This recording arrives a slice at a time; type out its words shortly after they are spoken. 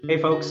Hey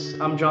folks,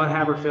 I'm John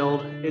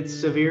Haberfield. It's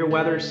severe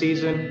weather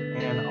season,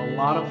 and a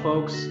lot of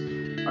folks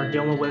are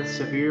dealing with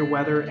severe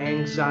weather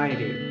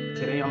anxiety.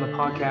 Today on the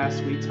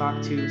podcast, we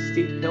talk to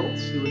Steve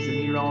Piltz, who is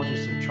the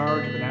meteorologist in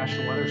charge of the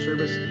National Weather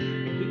Service,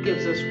 and he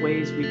gives us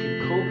ways we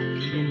can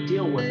cope and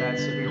deal with that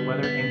severe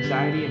weather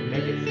anxiety and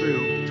make it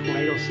through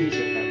tornado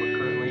season that we're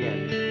currently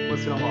in.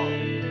 Listen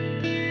along.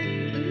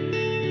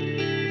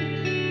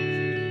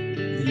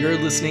 You're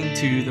listening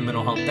to the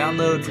Mental Health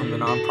Download from the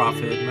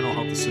nonprofit Mental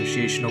Health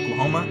Association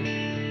Oklahoma.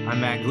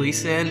 I'm Matt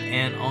Gleason,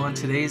 and on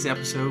today's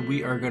episode,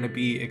 we are going to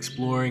be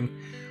exploring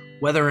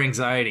weather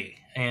anxiety.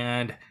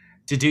 And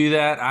to do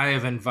that, I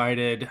have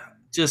invited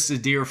just a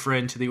dear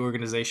friend to the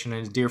organization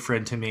and a dear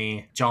friend to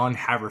me, John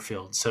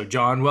Haberfield. So,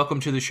 John,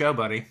 welcome to the show,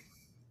 buddy.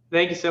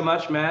 Thank you so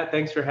much, Matt.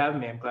 Thanks for having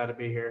me. I'm glad to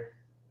be here.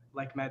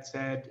 Like Matt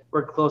said,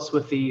 we're close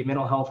with the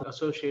Mental Health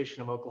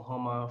Association of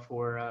Oklahoma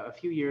for a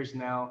few years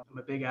now. I'm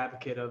a big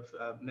advocate of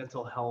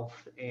mental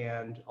health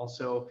and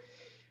also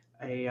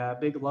a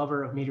big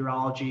lover of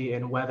meteorology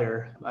and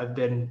weather. I've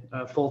been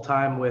full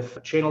time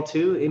with Channel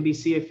 2,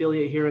 NBC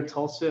affiliate here in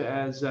Tulsa,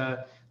 as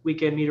a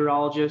weekend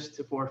meteorologist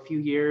for a few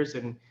years.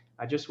 And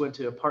I just went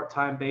to a part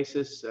time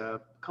basis a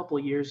couple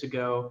of years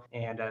ago,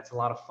 and it's a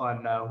lot of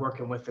fun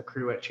working with the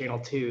crew at Channel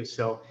 2.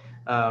 So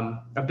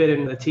I've been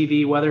in the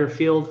TV weather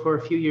field for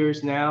a few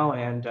years now,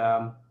 and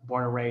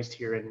born and raised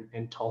here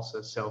in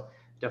Tulsa. So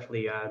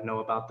definitely know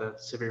about the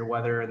severe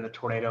weather and the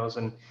tornadoes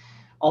and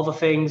all the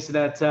things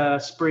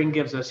that spring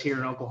gives us here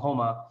in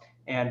Oklahoma.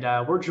 And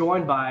we're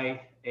joined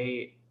by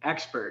a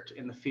expert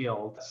in the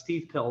field,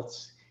 Steve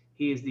Piltz.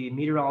 He is the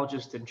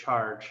meteorologist in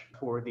charge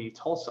for the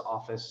Tulsa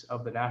office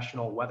of the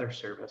National Weather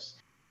Service.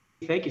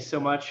 Thank you so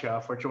much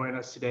for joining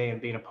us today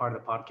and being a part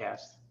of the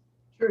podcast.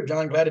 Sure,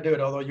 John, glad to do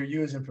it. Although you're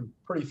using some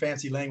pretty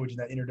fancy language in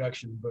that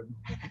introduction, but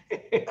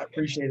I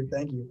appreciate it.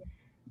 Thank you.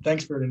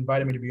 Thanks for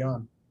inviting me to be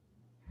on.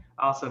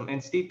 Awesome.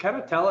 And Steve, kind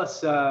of tell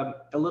us a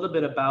little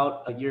bit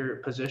about your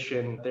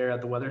position there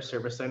at the Weather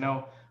Service. I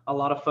know a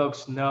lot of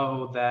folks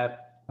know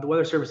that the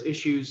Weather Service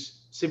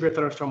issues severe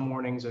thunderstorm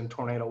warnings and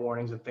tornado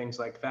warnings and things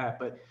like that,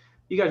 but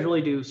you guys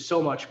really do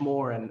so much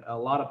more and a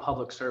lot of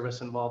public service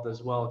involved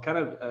as well. Kind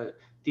of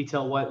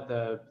detail what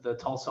the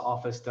Tulsa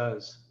office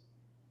does.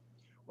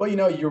 Well,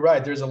 you're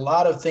right. There's a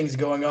lot of things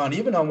going on,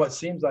 even on what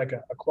seems like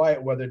a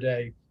quiet weather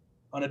day.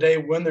 On a day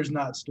when there's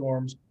not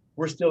storms,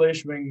 we're still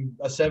issuing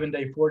a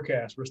 7-day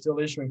forecast. We're still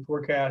issuing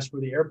forecasts for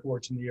the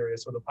airports in the area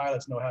so the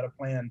pilots know how to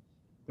plan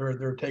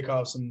their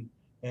takeoffs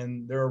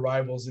and their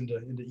arrivals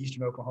into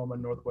eastern Oklahoma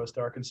and northwest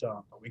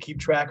Arkansas. We keep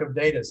track of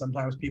data.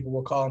 Sometimes people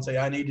will call and say,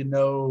 I need to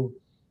know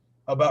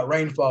about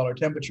rainfall or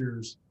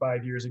temperatures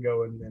 5 years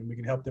ago, and we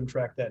can help them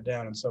track that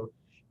down. And so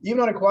even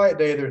on a quiet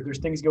day, there's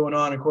things going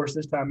on. Of course,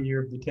 this time of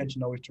year, the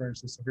attention always turns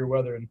to severe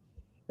weather. And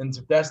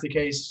if that's the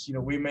case,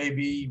 we may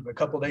be a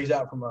couple of days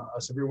out from a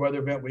severe weather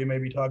event. We may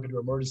be talking to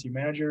emergency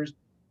managers.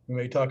 We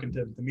may be talking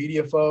to the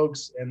media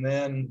folks, and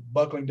then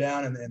buckling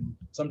down and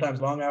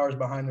sometimes long hours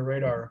behind the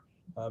radar,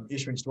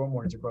 issuing storm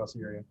warnings across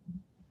the area.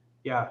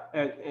 Yeah,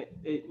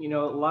 a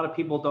lot of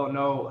people don't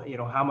know,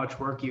 how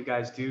much work you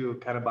guys do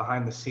kind of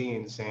behind the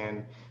scenes,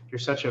 and you're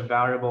such a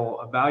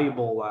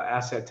valuable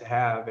asset to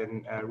have,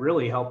 and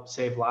really help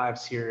save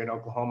lives here in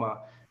Oklahoma.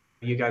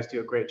 You guys do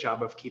a great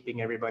job of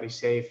keeping everybody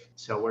safe,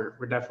 so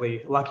we're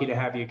definitely lucky to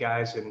have you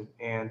guys,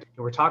 and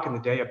we're talking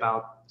today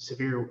about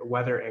severe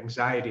weather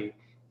anxiety,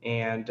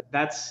 and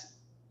that's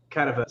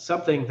kind of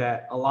something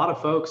that a lot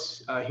of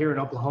folks here in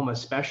Oklahoma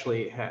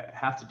especially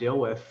have to deal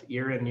with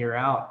year in, year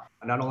out,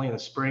 not only in the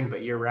spring,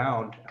 but year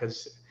round.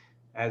 Because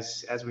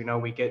as we know,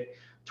 we get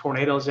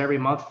tornadoes every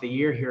month of the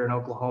year here in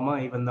Oklahoma,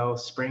 even though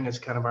spring is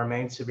kind of our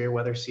main severe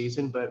weather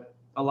season. But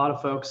a lot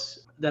of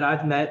folks that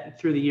I've met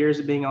through the years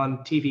of being on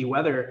TV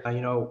weather,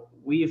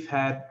 we've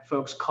had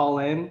folks call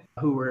in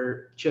who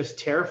were just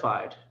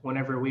terrified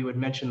whenever we would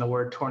mention the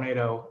word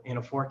tornado in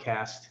a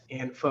forecast.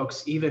 And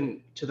folks,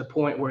 even to the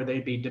point where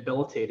they'd be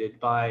debilitated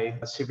by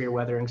severe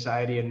weather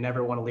anxiety and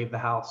never want to leave the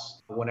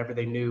house whenever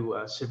they knew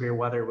severe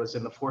weather was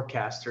in the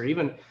forecast. Or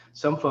even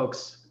some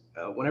folks,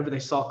 whenever they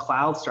saw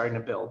clouds starting to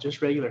build,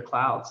 just regular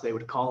clouds, they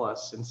would call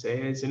us and say,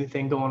 hey, is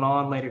anything going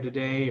on later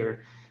today,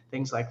 or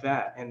things like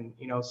that. And,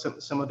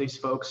 some of these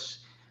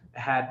folks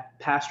had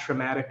past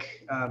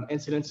traumatic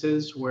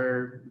incidences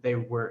where they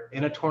were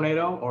in a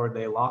tornado or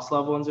they lost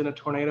loved ones in a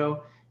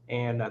tornado,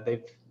 and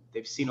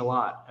they've seen a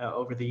lot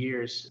over the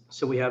years.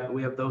 So we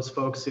have those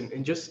folks,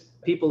 and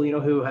just people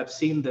who have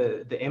seen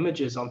the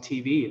images on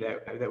TV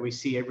that we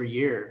see every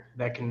year,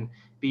 that can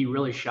be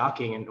really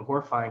shocking and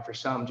horrifying for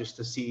some, just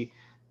to see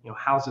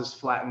houses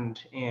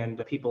flattened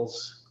and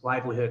people's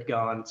livelihood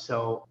gone.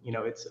 So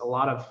it's a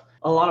lot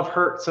of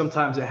hurt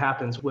sometimes that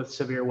happens with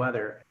severe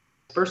weather.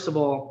 First of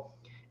all,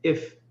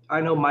 if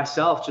I know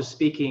myself, just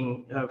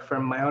speaking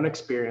from my own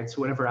experience,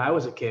 whenever I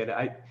was a kid,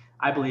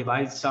 I believe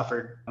I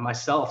suffered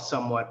myself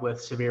somewhat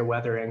with severe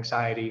weather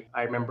anxiety.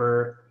 I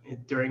remember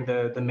during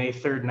the May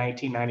 3rd,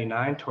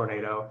 1999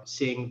 tornado,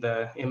 seeing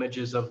the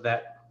images of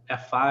that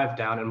F5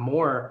 down and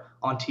more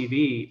on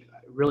TV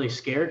really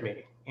scared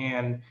me.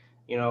 And,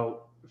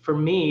 for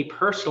me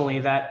personally,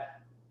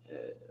 that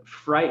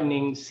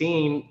frightening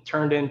scene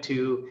turned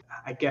into,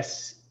 I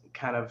guess,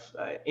 kind of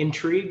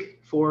intrigue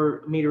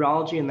for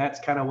meteorology, and that's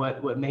kind of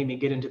what made me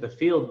get into the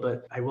field.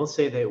 But I will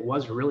say that it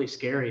was really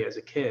scary as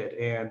a kid,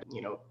 and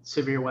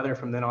severe weather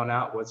from then on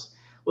out was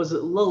a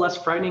little less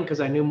frightening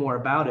because I knew more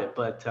about it.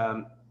 But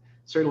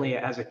certainly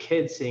as a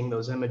kid, seeing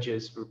those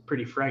images were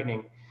pretty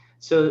frightening.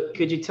 So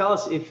could you tell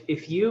us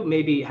if you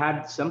maybe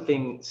had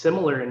something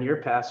similar in your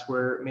past,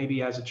 where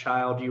maybe as a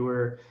child you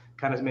were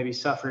kind of maybe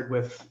suffered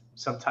with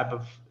some type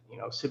of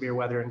severe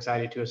weather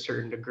anxiety to a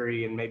certain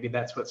degree, and maybe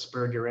that's what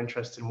spurred your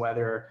interest in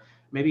weather?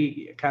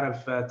 Maybe kind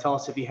of tell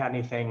us if you had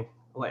anything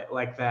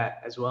like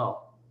that as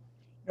well.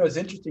 It's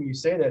interesting you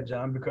say that,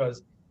 John,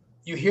 because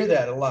you hear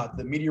that a lot.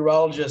 The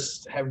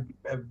meteorologists have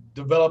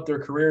developed their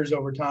careers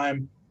over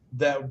time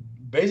that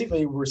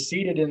basically were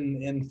seated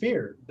in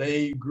fear.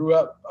 They grew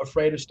up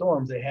afraid of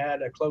storms. They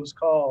had a close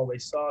call. They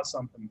saw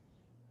something,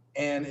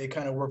 and it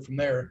kind of worked from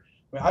there.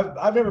 I mean,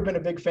 I've never been a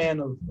big fan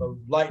of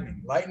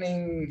lightning.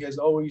 Lightning has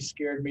always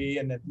scared me,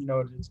 and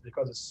it's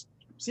because it's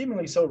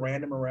seemingly so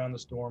random around the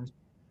storms.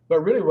 But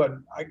really,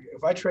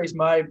 if I trace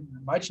my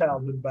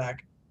childhood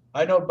back,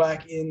 I know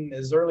back in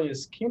as early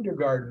as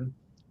kindergarten,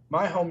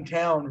 my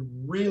hometown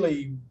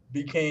really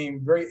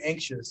became very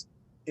anxious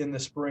in the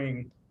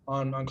spring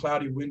on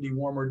cloudy, windy,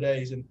 warmer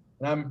days. And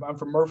I'm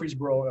from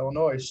Murfreesboro,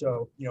 Illinois.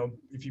 So,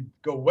 if you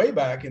go way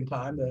back in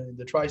time,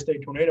 the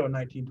tri-state tornado in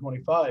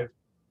 1925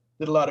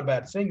 did a lot of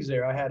bad things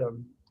there. I had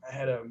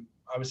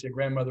obviously a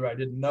grandmother I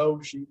didn't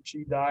know.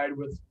 She died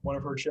with one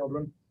of her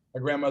children. A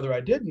grandmother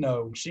I did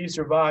know, she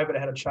survived, but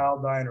had a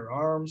child die in her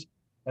arms.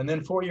 And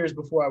then 4 years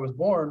before I was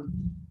born,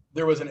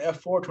 there was an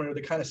F4 tornado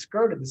that kind of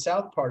skirted the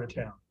south part of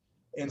town.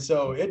 And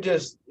so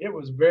it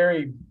was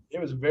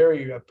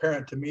very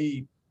apparent to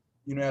me,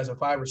 as a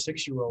 5 or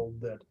 6 year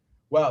old, that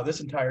wow, this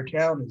entire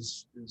town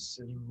is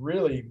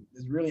really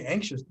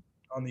anxious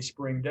on these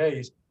spring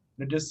days.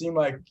 And it just seemed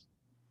like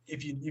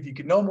if you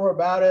could know more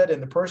about it,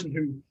 and the person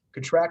who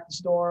could track the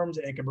storms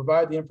and can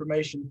provide the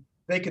information,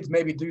 they could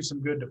maybe do some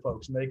good to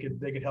folks, and they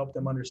could help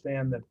them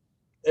understand that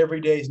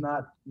every day is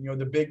not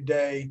the big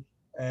day,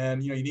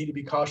 and you need to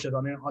be cautious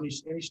on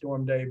any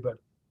storm day. But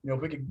if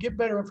we could get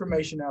better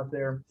information out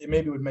there, it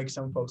maybe would make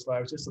some folks'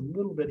 lives just a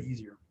little bit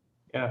easier.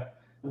 Yeah.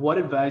 What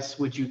advice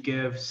would you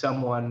give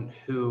someone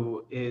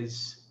who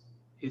is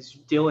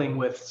dealing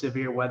with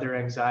severe weather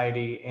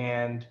anxiety,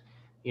 and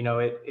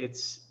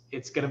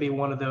it's going to be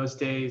one of those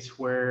days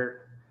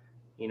where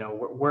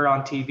we're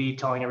on TV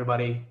telling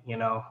everybody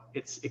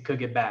it could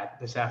get bad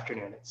this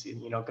afternoon. It's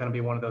going to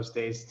be one of those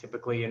days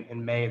typically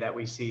in May that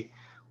we see.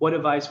 What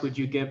advice would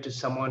you give to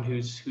someone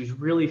who's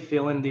really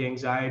feeling the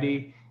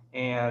anxiety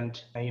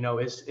and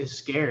is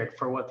scared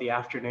for what the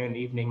afternoon,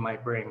 evening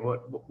might bring?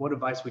 What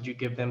advice would you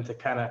give them to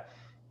kind of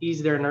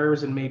ease their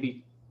nerves and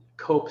maybe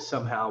cope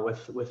somehow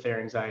with their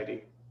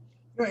anxiety?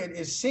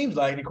 It seems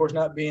like, of course,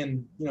 not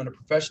being a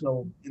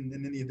professional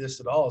in any of this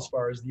at all as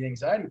far as the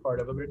anxiety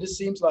part of it, but it just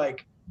seems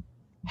like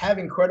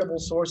having credible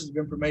sources of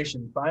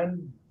information.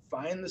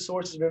 Find the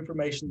sources of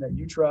information that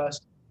you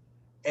trust,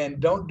 and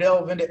don't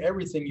delve into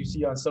everything you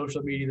see on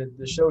social media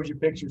that shows you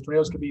pictures.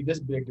 Tornadoes could be this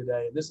big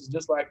today. This is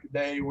just like the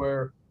day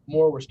where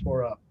more was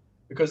tore up,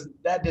 because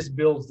that just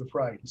builds the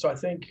fright. So I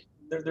think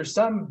there's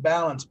some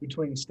balance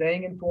between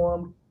staying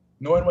informed,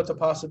 knowing what the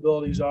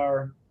possibilities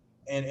are,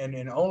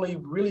 and only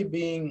really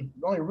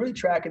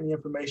tracking the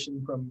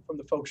information from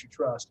the folks you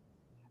trust,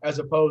 as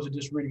opposed to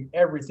just reading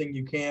everything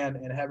you can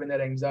and having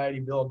that anxiety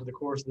build to the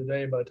course of the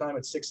day. By the time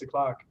it's 6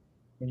 o'clock,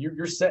 and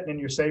you're sitting in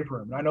your safe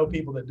room. And I know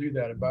people that do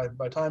that. And by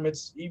the time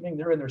it's evening,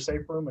 they're in their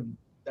safe room, and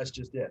that's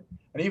just it.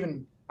 And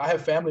even I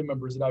have family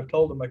members that I've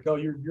told them, like, no,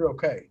 you're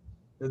okay.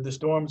 The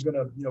storm's going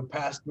to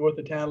pass north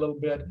of town a little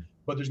bit,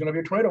 but there's going to be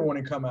a tornado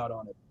warning come out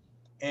on it.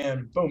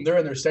 And boom, they're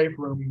in their safe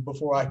room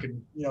before I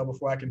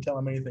can tell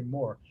them anything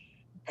more.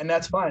 And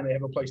that's fine. They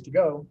have a place to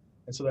go.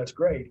 And so that's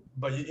great.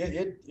 But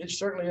it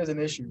certainly is an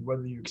issue,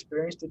 whether you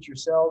experienced it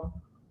yourself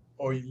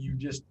or you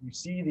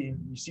see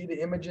the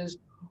images,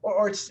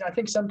 or it's, I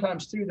think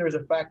sometimes too, there's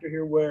a factor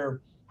here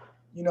where,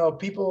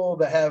 people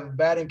that have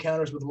bad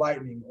encounters with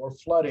lightning or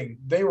flooding,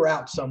 they were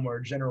out somewhere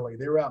generally.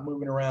 They were out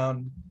moving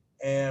around,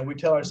 and we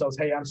tell ourselves,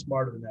 hey, I'm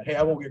smarter than that. Hey,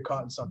 I won't get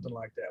caught in something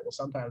like that. Well,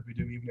 sometimes we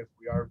do, even if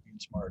we are being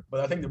smart.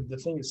 But I think the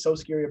thing that's so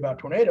scary about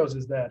tornadoes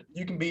is that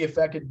you can be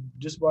affected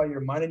just while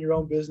you're minding your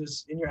own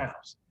business in your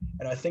house.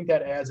 And I think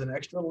that adds an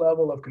extra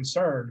level of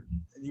concern,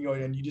 and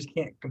you just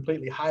can't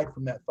completely hide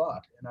from that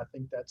thought. And I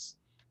think that's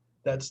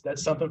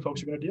something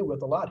folks are going to deal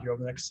with a lot here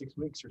over the next 6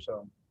 weeks or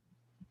so.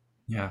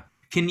 Yeah.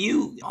 Can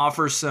you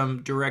offer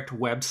some direct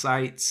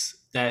websites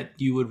that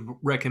you would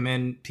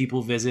recommend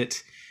people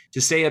visit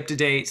to stay up to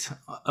date,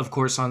 of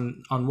course,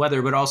 on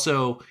weather, but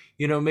also,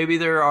 maybe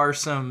there are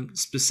some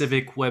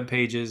specific web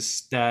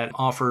pages that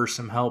offer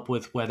some help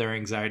with weather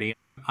anxiety?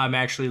 I'm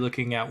actually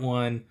looking at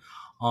one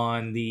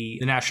on the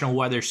National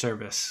Weather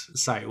Service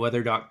site,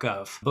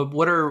 weather.gov. But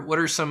what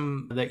are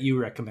some that you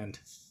recommend?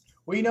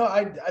 Well,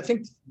 I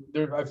think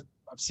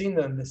I've seen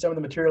some of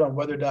the material on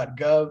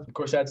weather.gov. Of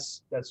course,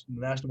 that's the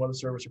National Weather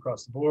Service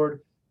across the board.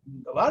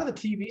 A lot of the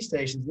TV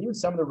stations, even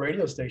some of the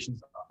radio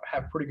stations,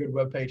 have pretty good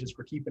web pages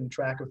for keeping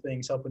track of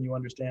things, helping you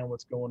understand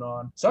what's going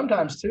on.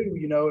 Sometimes too,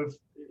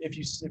 if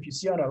you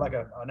see on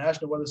a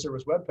National Weather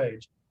Service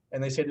webpage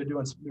and they say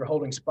they're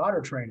holding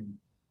spotter training,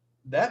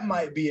 that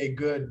might be a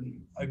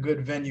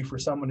good venue for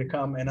someone to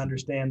come and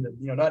understand that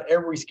not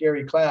every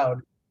scary cloud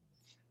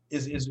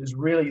is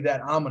really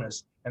that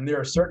ominous, and there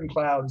are certain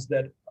clouds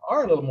that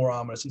are a little more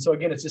ominous. And so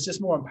again, it's just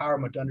more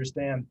empowerment to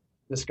understand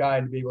the sky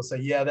and to be able to say,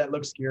 yeah, that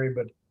looks scary,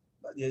 but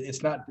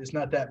it's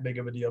not that big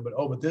of a deal.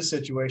 But this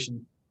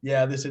situation,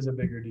 yeah, this is a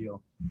bigger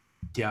deal.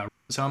 Yeah.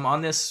 So I'm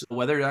on this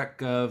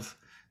weather.gov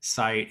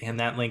site, and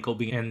that link will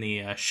be in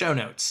the show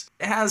notes.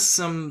 It has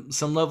some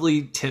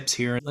lovely tips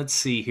here. Let's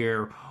see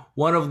here.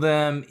 One of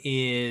them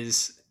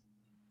is,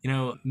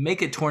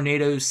 make a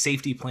tornado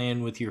safety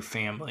plan with your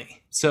family.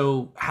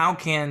 So how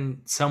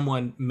can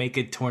someone make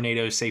a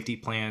tornado safety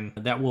plan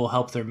that will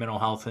help their mental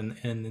health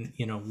and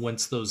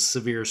once those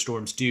severe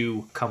storms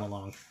do come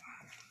along?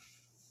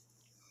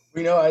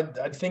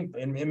 I think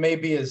it may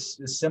be as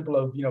simple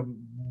of,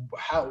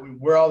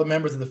 where all the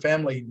members of the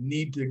family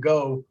need to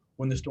go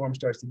when the storm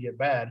starts to get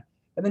bad.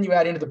 And then you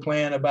add into the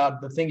plan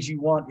about the things you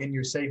want in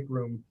your safe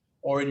room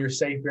or in your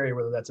safe area,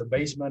 whether that's a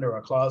basement or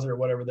a closet or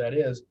whatever that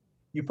is.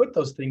 You put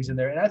those things in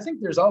there. And I think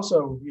there's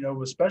also,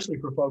 especially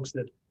for folks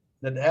that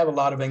have a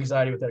lot of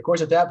anxiety with that. Of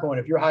course, at that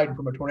point, if you're hiding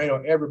from a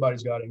tornado,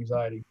 everybody's got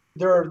anxiety.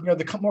 There are,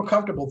 the more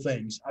comfortable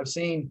things. I've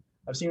seen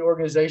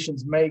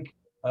organizations make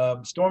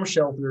storm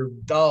shelter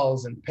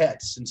dolls and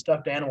pets and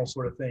stuffed animal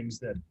sort of things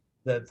that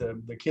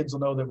the kids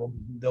will know that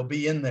they'll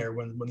be in there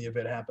when the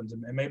event happens.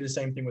 And maybe the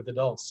same thing with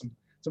adults.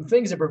 Some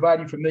things that provide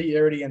you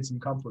familiarity and some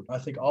comfort. I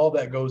think all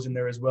that goes in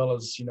there, as well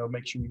as,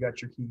 make sure you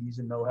got your keys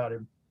and know how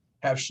to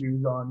have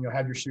shoes on,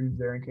 have your shoes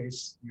there in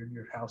case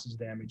your house is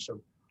damaged.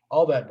 So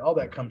all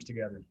that comes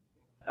together.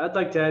 I'd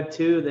like to add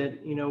too that,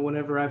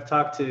 whenever I've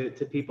talked to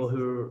people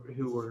who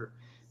were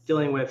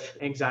dealing with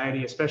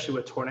anxiety, especially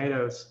with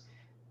tornadoes,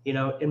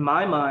 in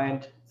my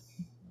mind,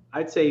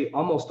 I'd say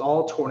almost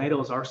all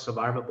tornadoes are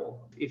survivable.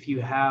 If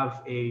you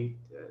have a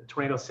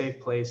tornado safe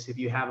place, if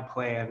you have a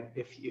plan,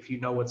 if you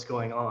know what's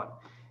going on.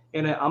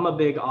 And I'm a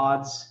big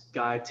odds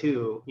guy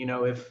too.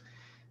 If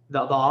the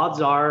odds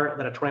are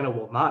that a tornado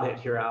will not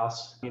hit your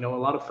house, a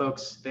lot of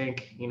folks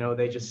think,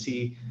 they just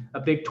see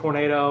a big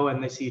tornado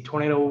and they see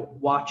tornado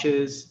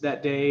watches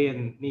that day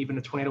and even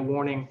a tornado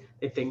warning.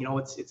 They think,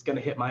 it's going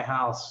to hit my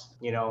house,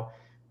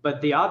 but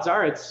the odds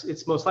are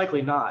it's most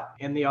likely not.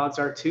 And the odds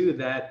are too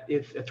that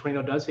if a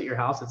tornado does hit your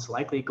house, it's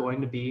likely going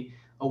to be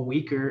a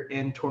weaker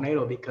end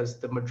tornado, because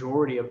the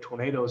majority of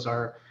tornadoes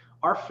are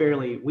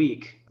fairly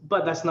weak.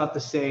 But that's not to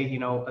say,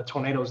 a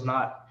tornado is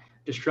not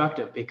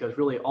destructive, because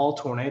really all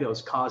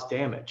tornadoes cause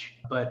damage.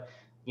 But,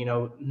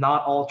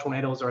 not all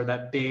tornadoes are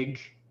that big,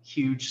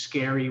 huge,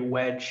 scary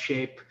wedge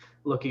shape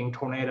looking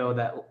tornado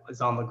that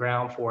is on the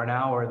ground for an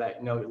hour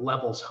that,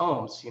 levels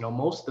homes.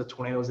 Most of the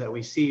tornadoes that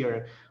we see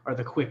are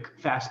the quick,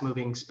 fast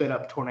moving spit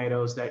up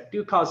tornadoes that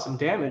do cause some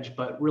damage,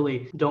 but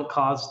really don't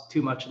cause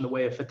too much in the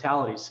way of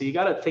fatalities. So you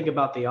got to think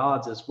about the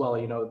odds as well.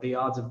 The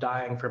odds of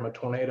dying from a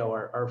tornado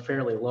are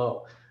fairly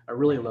low, are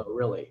really low,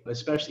 really,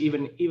 especially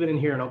even in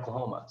here in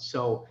Oklahoma.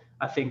 So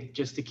I think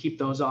just to keep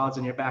those odds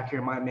in your back of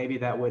your mind, maybe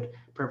that would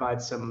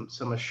provide some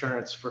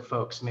assurance for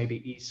folks,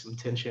 maybe ease some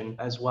tension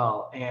as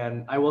well.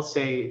 And I will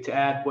say, to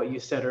add what you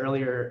said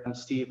earlier,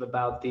 Steve,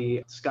 about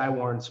the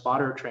Skywarn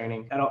spotter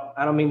training,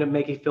 I don't mean to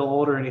make you feel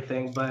old or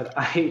anything, but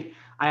I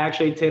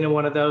actually attended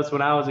one of those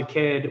when I was a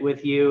kid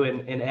with you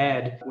and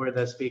Ed were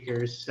the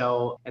speakers.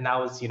 So, and that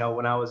was,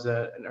 when I was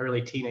an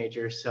early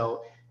teenager.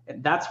 So,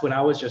 and that's when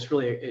I was just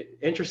really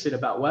interested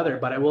about weather.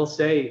 But I will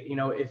say,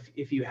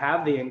 if you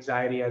have the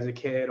anxiety as a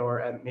kid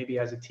or maybe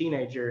as a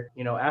teenager,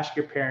 ask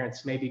your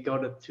parents, maybe go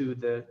to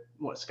the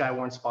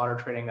Skywarn spotter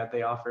training that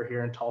they offer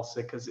here in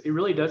Tulsa, because it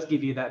really does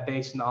give you that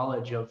base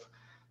knowledge of,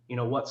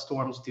 what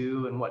storms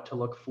do and what to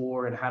look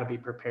for and how to be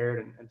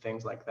prepared and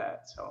things like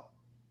that. So,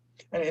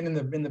 and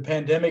in the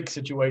pandemic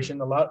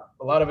situation, a lot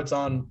of it's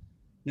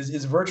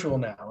is virtual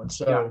now, and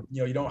so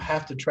you don't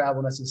have to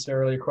travel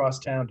necessarily across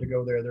town to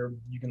go there.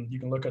 You can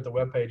look at the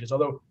web pages.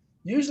 Although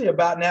usually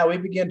about now we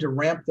begin to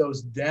ramp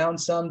those down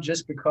some,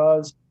 just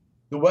because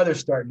the weather's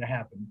starting to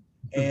happen,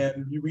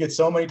 and we get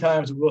so many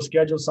times we'll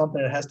schedule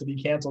something that has to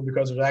be canceled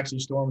because there's actually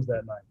storms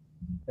that night.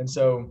 And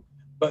so,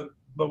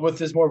 but with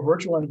this more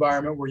virtual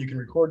environment where you can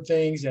record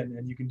things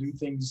and you can do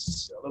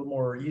things a little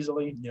more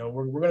easily,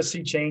 we're going to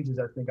see changes,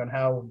 I think, on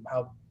how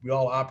we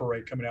all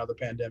operate coming out of the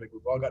pandemic.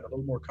 We've all gotten a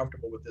little more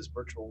comfortable with this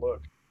virtual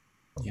look.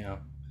 Yeah.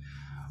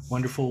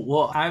 Wonderful.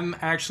 Well, I'm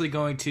actually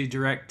going to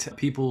direct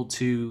people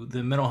to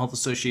the Mental Health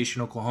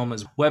Association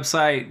Oklahoma's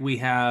website. We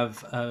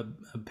have a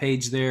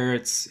page there.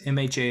 It's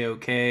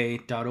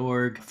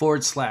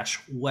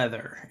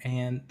mhaok.org/weather.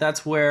 And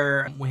that's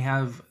where we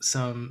have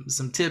some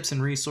tips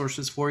and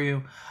resources for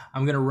you.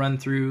 I'm going to run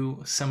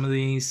through some of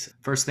these.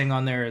 First thing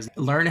on there is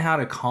learn how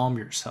to calm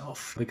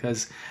yourself,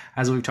 because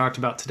as we've talked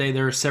about today,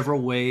 there are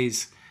several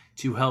ways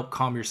to help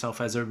calm yourself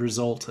as a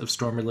result of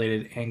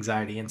storm-related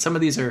anxiety. And some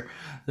of these are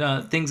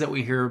things that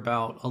we hear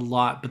about a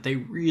lot, but they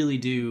really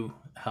do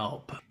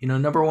help.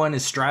 Number one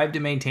is strive to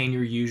maintain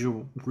your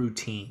usual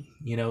routine,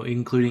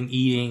 including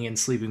eating and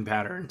sleeping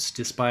patterns,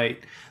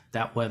 despite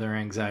that weather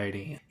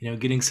anxiety.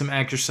 Getting some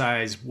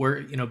exercise,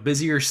 work,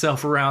 busy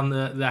yourself around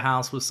the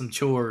house with some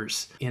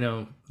chores,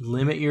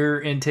 limit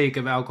your intake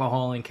of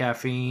alcohol and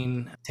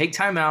caffeine, take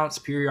time outs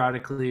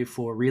periodically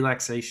for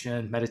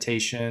relaxation,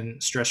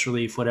 meditation, stress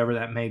relief, whatever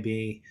that may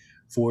be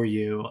for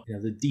you.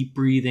 The deep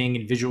breathing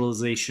and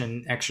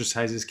visualization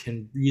exercises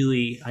can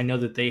really, I know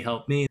that they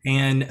help me.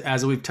 And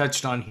as we've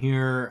touched on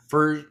here,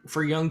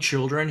 for young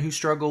children who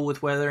struggle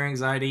with weather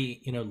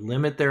anxiety,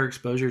 limit their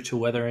exposure to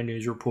weather and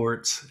news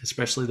reports,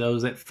 especially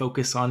those that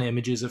focus on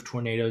images of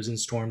tornadoes and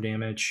storm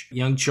damage.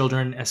 Young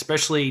children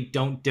especially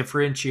don't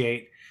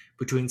differentiate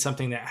between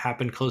something that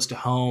happened close to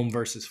home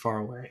versus far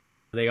away.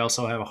 They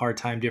also have a hard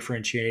time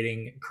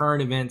differentiating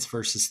current events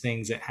versus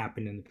things that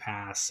happened in the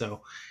past.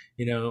 So,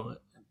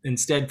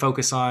 instead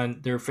focus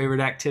on their favorite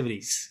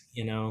activities,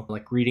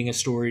 like reading a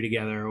story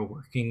together or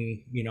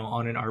working,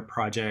 on an art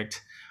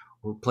project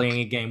or playing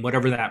a game,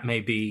 whatever that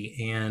may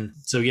be. And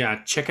so,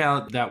 yeah, check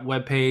out that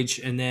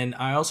webpage. And then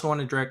I also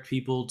want to direct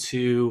people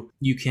to,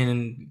 you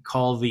can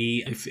call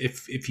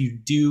if you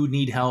do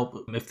need help,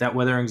 if that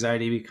weather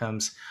anxiety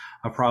becomes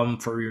a problem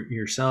for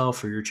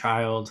yourself or your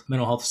child,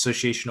 Mental Health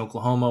Association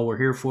Oklahoma, we're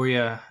here for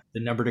you.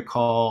 The number to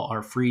call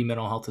our free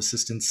mental health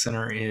assistance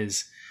center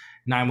is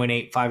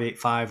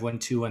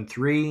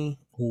 918-585-1213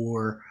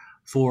 or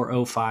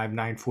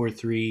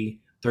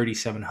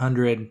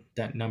 405-943-3700.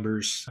 That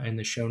number's in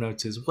the show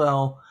notes as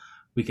well.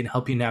 We can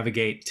help you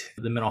navigate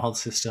the mental health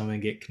system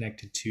and get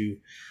connected to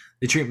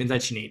the treatment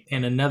that you need.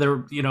 And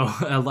another,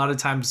 a lot of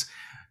times,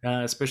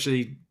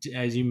 especially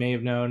as you may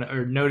have known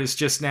or noticed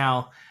just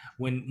now,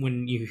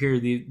 when you hear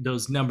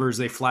those numbers,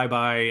 they fly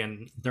by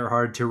and they're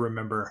hard to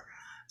remember.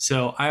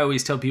 So I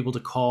always tell people to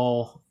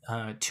call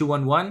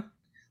 211.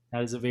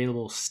 That is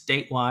available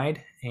statewide,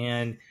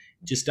 and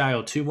just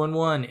dial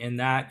 211 and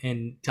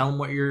tell them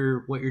what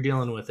you're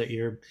dealing with. That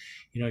you're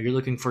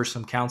looking for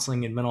some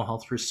counseling and mental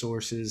health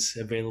resources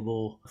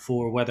available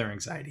for weather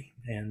anxiety,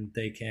 and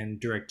they can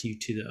direct you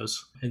to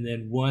those. And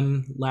then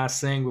one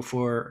last thing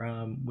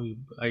before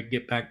I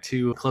get back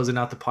to closing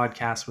out the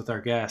podcast with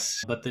our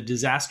guests, but the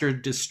disaster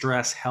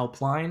distress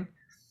helpline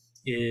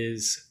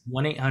is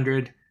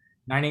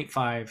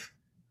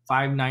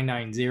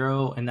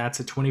 1-800-985-5990, and that's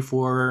a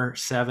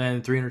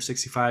 24/7,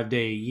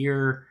 365-day a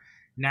year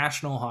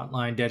national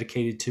hotline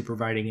dedicated to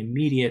providing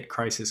immediate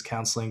crisis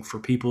counseling for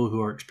people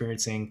who are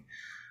experiencing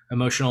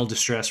emotional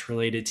distress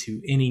related to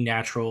any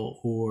natural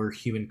or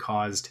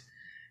human-caused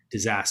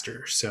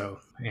disaster. So,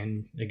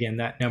 and again,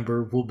 that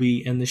number will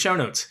be in the show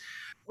notes.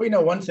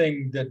 Well, one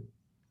thing that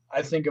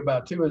I think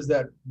about too is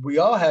that we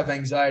all have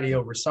anxiety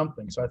over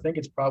something. So I think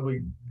it's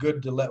probably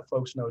good to let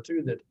folks know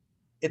too that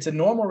it's a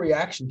normal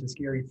reaction to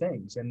scary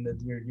things, and that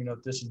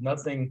this is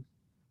nothing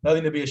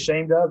to be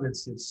ashamed of.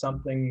 It's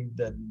something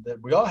that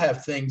we all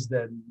have things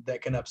that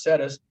can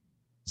upset us.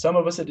 Some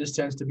of us, it just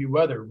tends to be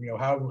weather.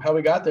 How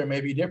we got there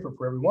may be different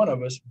for every one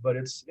of us, but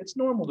it's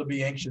normal to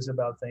be anxious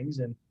about things.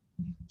 And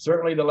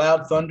certainly the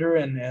loud thunder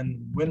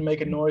and wind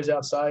making noise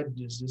outside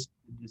is just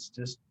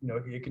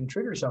it can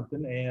trigger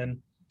something,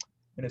 and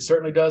it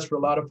certainly does for a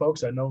lot of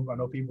folks. I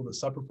know people that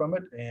suffer from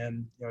it,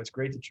 and it's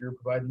great that you're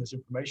providing this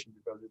information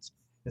because it's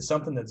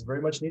something that's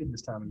very much needed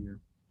this time of year.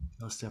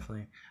 Most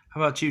definitely. How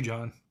about you,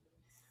 John?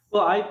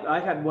 Well, I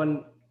had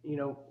one,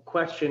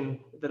 question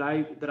that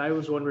I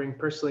was wondering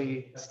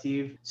personally,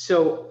 Steve.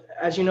 So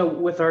as you know,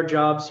 with our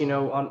jobs,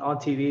 on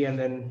TV and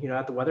then,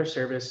 at the Weather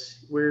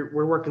Service,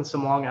 we're working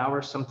some long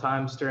hours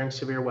sometimes during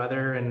severe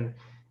weather, and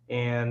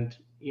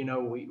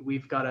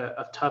we've got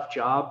a tough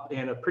job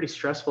and a pretty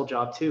stressful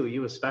job too,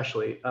 you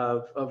especially,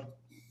 of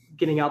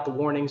getting out the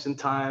warnings in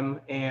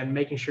time and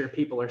making sure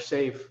people are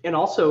safe. And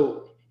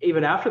also,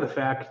 even after the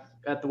fact,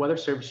 at the Weather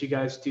Service, you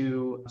guys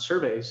do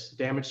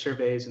damage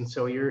surveys. And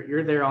so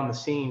you're there on the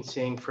scene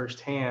seeing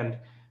firsthand,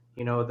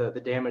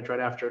 the damage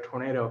right after a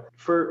tornado.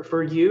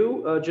 For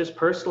you, just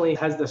personally,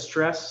 has the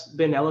stress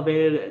been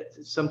elevated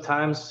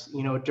sometimes,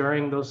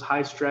 during those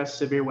high stress,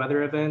 severe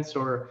weather events,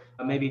 or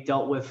maybe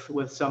dealt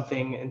with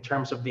something in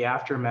terms of the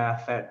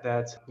aftermath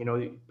that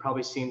you've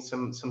probably seen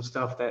some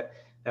stuff that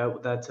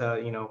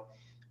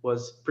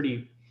was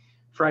pretty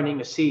frightening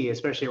to see,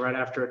 especially right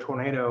after a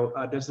tornado.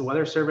 Does the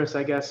Weather Service,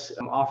 I guess,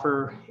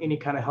 offer any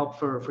kind of help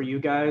for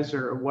you guys,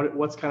 or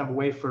what's kind of a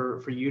way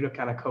for you to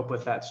kind of cope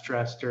with that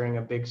stress during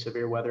a big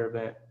severe weather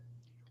event?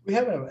 We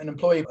have an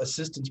employee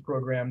assistance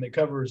program that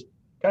covers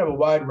kind of a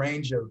wide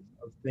range of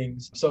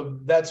things. So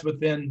that's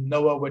within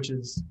NOAA, which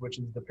is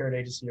the parent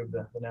agency of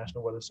the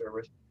National Weather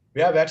Service.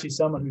 We have actually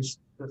someone who's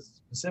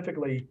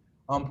specifically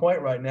on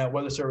point right now at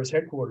Weather Service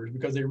headquarters,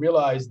 because they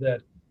realize that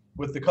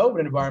with the COVID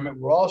environment,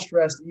 we're all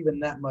stressed even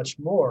that much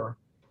more.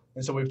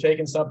 And so we've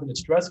taken something that's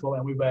stressful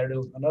and we've added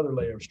another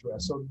layer of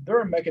stress. So there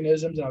are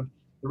mechanisms, and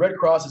the Red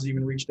Cross has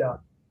even reached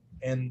out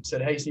and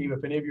said, hey, Steve,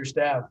 if any of your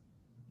staff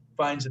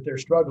finds that they're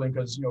struggling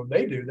because,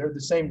 they do. They're the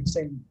same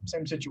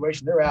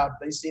situation. They're out.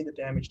 They see the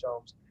damaged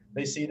homes.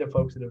 They see the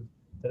folks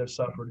that have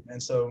suffered,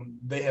 and so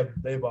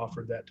they've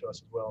offered that to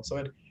us as well.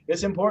 So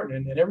it's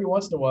important, and every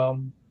once in a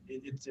while,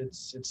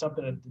 it's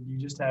something that you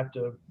just have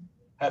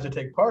to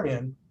take part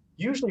in.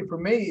 Usually, for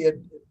me,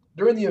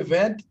 during the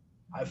event,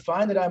 I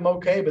find that I'm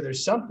okay, but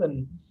there's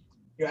something,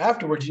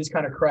 afterwards you just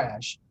kind of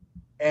crash,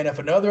 and if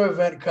another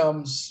event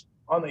comes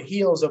on the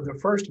heels of the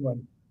first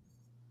one,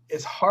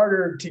 it's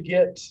harder to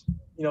get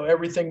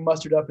everything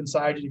mustered up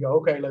inside you to go,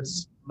 okay,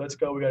 let's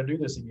go, we got to do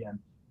this again.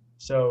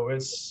 So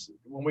it's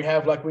when we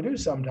have, like we do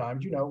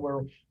sometimes,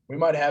 where we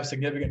might have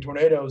significant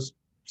tornadoes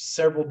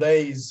several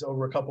days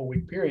over a couple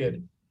week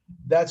period,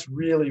 that's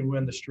really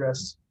when the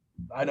stress,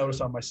 I notice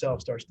on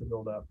myself, starts to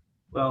build up.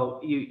 Well,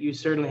 you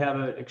certainly have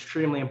an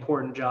extremely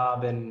important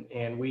job,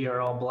 and we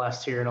are all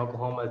blessed here in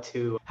Oklahoma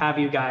to have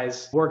you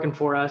guys working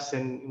for us,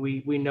 and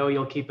we know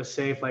you'll keep us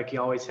safe like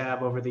you always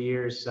have over the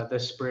years,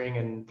 this spring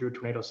and through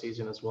tornado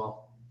season as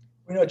well.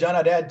 John,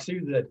 I'd add too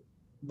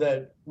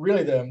that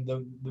really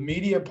the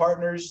media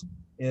partners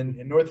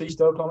in Northeast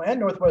Oklahoma and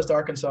Northwest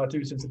Arkansas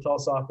too, since the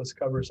Tulsa office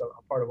covers a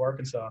part of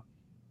Arkansas,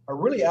 are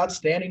really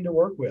outstanding to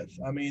work with.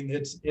 I mean,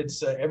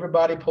 it's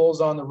everybody pulls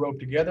on the rope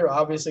together.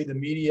 Obviously, the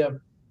media,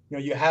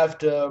 you have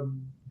to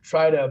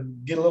try to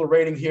get a little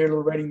rating here, a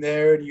little rating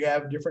there, and you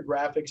have different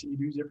graphics and you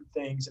do different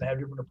things and have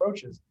different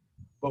approaches.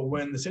 But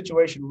when the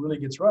situation really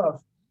gets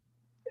rough,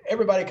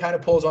 everybody kind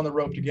of pulls on the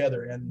rope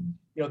together, and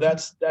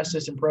that's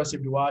just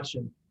impressive to watch,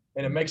 and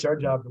it makes our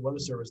job at the Weather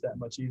Service that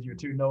much easier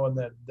too, knowing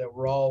that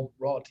we're all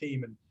a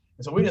team, and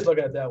so we just look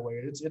at it that way.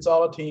 It's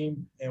all a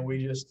team, and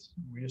we just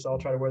all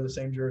try to wear the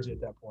same jersey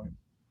at that point.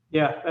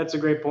 Yeah, that's a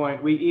great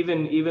point. We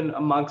even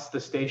amongst the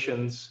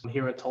stations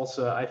here in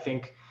Tulsa, I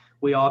think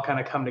we all kind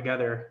of come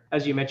together.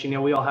 As you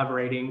mentioned, we all have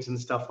ratings and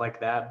stuff like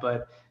that,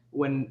 but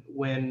when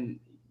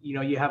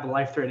you have a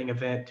life-threatening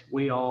event,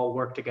 we all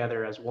work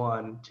together as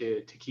one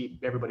to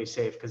keep everybody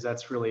safe, because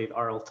that's really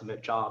our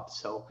ultimate job.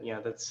 So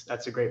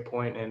that's a great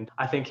point. And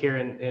I think here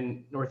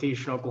in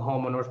northeastern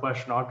Oklahoma,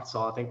 northwestern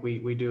Arkansas, I think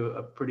we do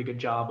a pretty good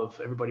job of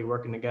everybody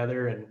working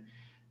together and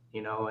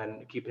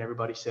keeping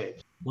everybody safe.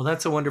 Well,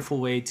 that's a wonderful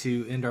way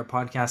to end our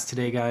podcast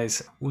today,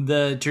 guys.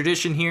 The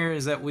tradition here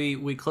is that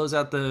we close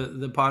out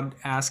the pod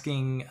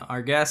asking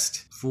our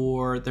guest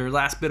for their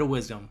last bit of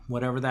wisdom,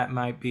 whatever that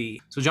might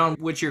be. So, John,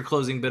 what's your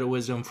closing bit of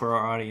wisdom for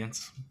our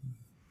audience?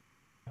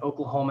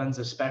 Oklahomans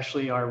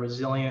especially are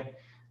resilient.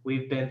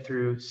 We've been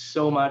through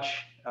so much,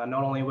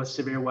 not only with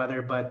severe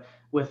weather, but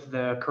with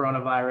the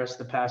coronavirus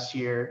the past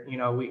year.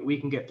 We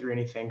can get through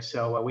anything.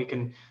 So we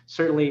can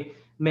certainly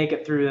make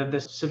it through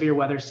this severe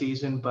weather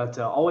season, but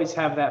always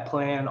have that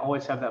plan,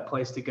 always have that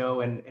place to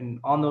go. And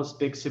on those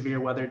big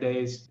severe weather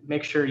days,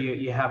 make sure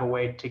you have a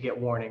way to get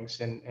warnings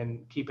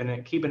and keep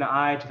an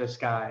eye to the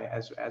sky,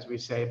 as we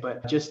say.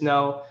 But just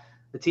know,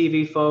 the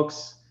TV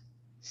folks,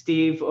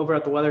 Steve over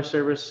at the Weather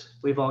Service,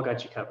 we've all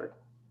got you covered.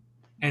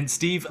 And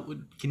Steve,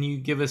 can you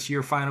give us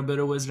your final bit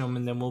of wisdom,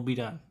 and then we'll be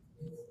done?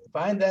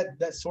 Find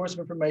that source of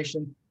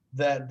information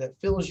that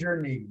fills your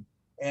need.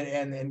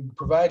 And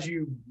provide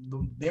you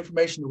the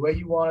information the way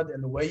you want it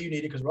and the way you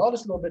need it, because we're all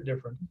just a little bit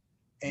different.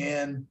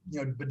 And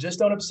but just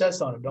don't obsess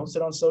on it. Don't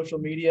sit on social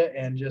media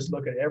and just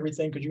look at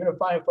everything, because you're going to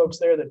find folks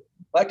there that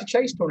like to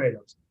chase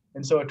tornadoes.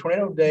 And so a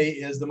tornado day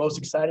is the most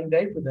exciting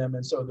day for them.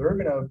 And so they're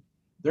going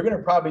to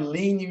probably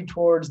lean you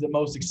towards the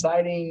most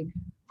exciting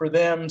for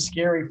them,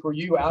 scary for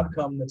you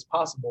outcome that's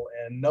possible,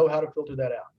 and know how to filter that out.